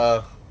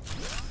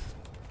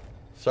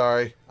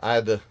 Sorry. I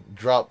had to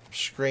drop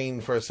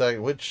screen for a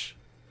second. Which...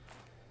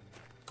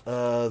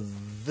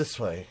 this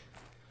way.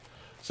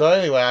 So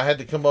anyway, I had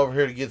to come over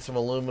here to get some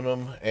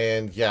aluminum,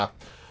 and yeah.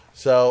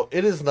 So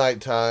it is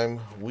nighttime.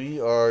 We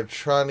are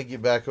trying to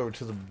get back over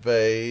to the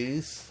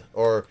base,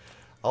 or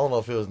I don't know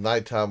if it was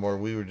nighttime or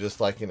we were just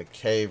like in a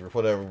cave or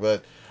whatever,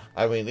 but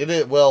I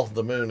mean, well,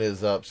 the moon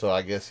is up, so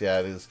I guess, yeah,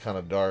 it is kind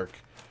of dark.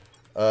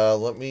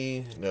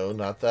 No,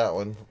 not that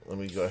one. Let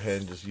me go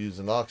ahead and just use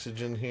an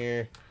oxygen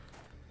here.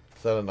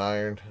 Is that an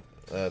iron?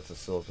 That's a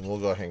silicon. We'll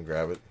go ahead and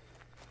grab it.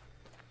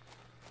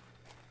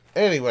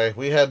 Anyway,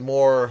 we had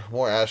more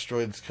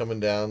asteroids coming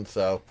down,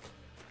 so.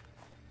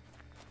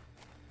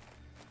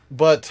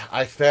 But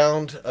I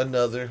found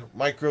another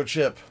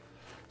microchip.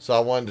 So I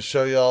wanted to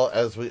show y'all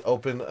as we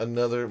open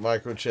another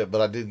microchip,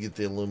 but I did get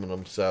the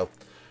aluminum, so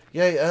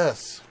yay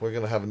us. We're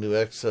going to have a new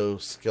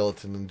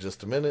exoskeleton in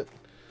just a minute.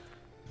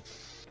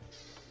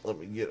 Let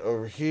me get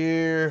over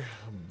here.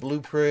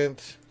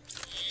 Blueprint.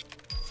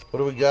 What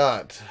do we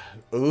got?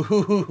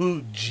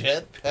 Ooh,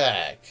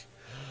 jetpack.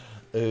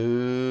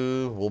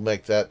 Ooh, we'll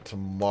make that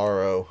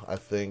tomorrow, I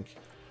think.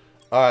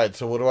 Alright,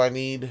 so what do I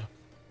need?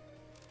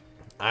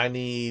 I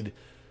need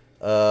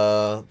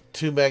 2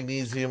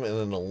 magnesium and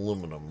an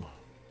aluminum.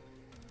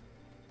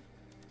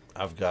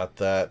 I've got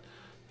that.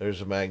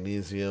 There's a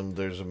magnesium.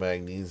 There's a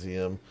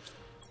magnesium.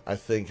 I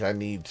think I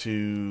need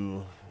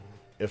to...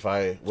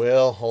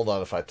 Well, hold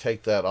on. If I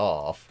take that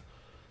off...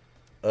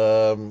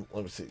 let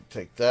me see.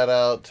 Take that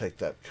out. Take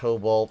that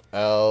cobalt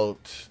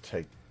out.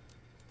 Take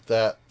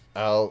that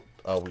out.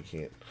 Oh, we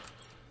can't.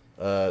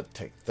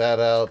 Take that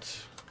out.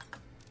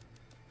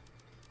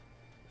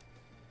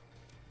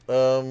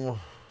 There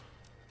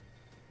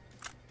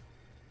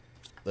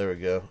we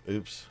go.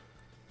 Oops.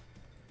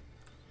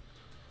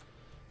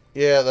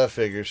 Yeah, that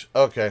figures.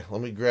 Okay,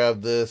 let me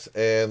grab this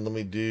and let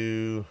me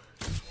do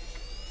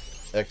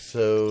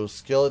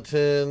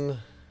exoskeleton.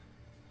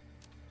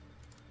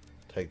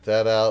 Take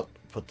that out.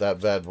 Put that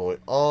bad boy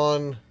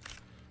on.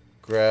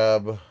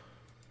 Grab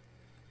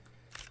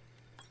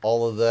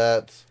all of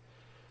that.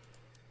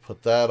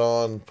 Put that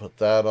on. Put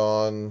that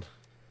on.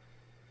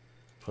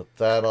 Put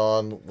that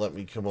on. Let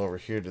me come over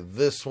here to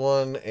this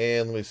one.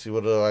 And let me see,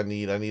 what do I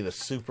need? I need a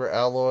super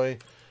alloy.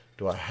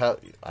 Do I have...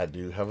 I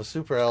do have a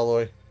super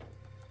alloy.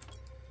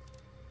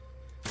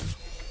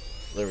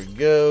 There we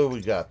go. We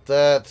got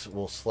that.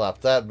 We'll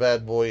slap that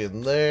bad boy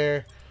in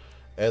there.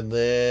 And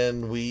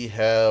then we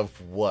have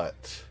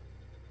what?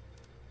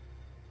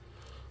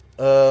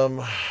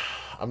 I'm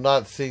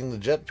not seeing the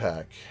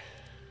jetpack.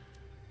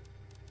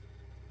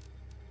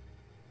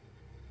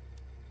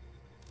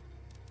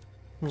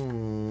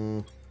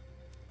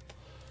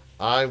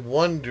 I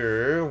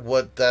wonder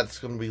what that's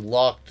going to be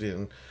locked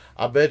in.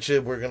 I bet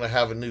you we're going to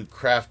have a new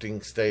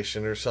crafting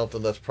station or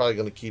something that's probably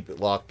going to keep it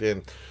locked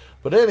in.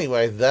 But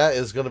anyway, that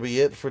is going to be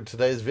it for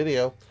today's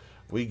video.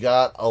 We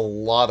got a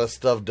lot of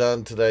stuff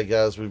done today,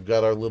 guys. We've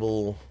got our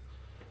little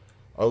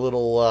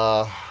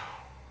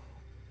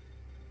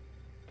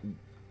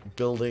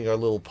building, our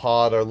little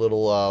pod, our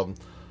little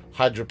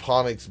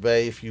hydroponics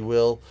bay, if you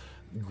will,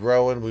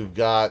 growing. We've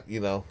got,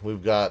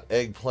 we've got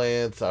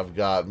eggplants. I've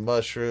got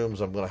mushrooms.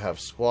 I'm going to have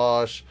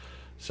squash.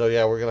 So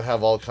yeah, we're going to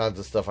have all kinds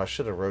of stuff. I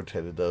should have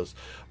rotated those.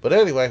 But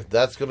anyway,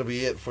 that's going to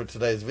be it for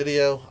today's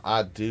video.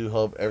 I do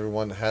hope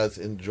everyone has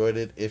enjoyed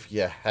it. If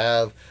you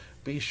have,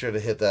 be sure to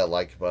hit that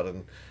like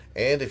button.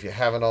 And if you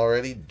haven't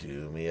already,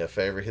 do me a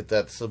favor, hit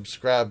that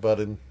subscribe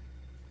button.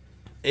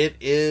 It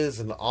is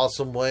an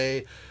awesome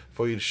way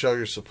for you to show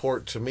your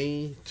support to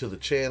me, to the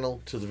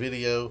channel, to the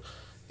video,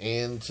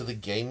 and to the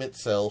game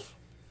itself.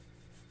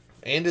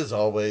 And as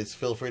always,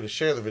 feel free to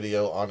share the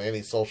video on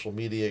any social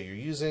media you're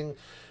using.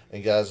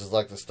 And guys, just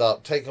like to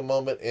stop, take a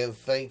moment, and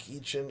thank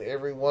each and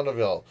every one of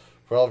y'all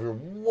for all of your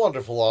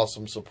wonderful,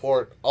 awesome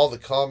support, all the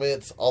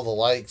comments, all the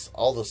likes,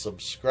 all the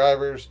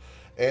subscribers,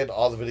 and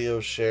all the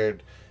videos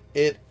shared.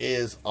 It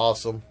is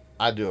awesome.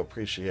 I do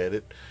appreciate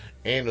it.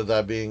 And with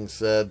that being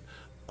said,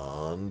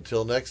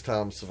 until next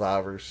time,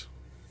 survivors,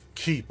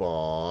 keep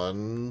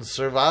on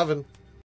surviving.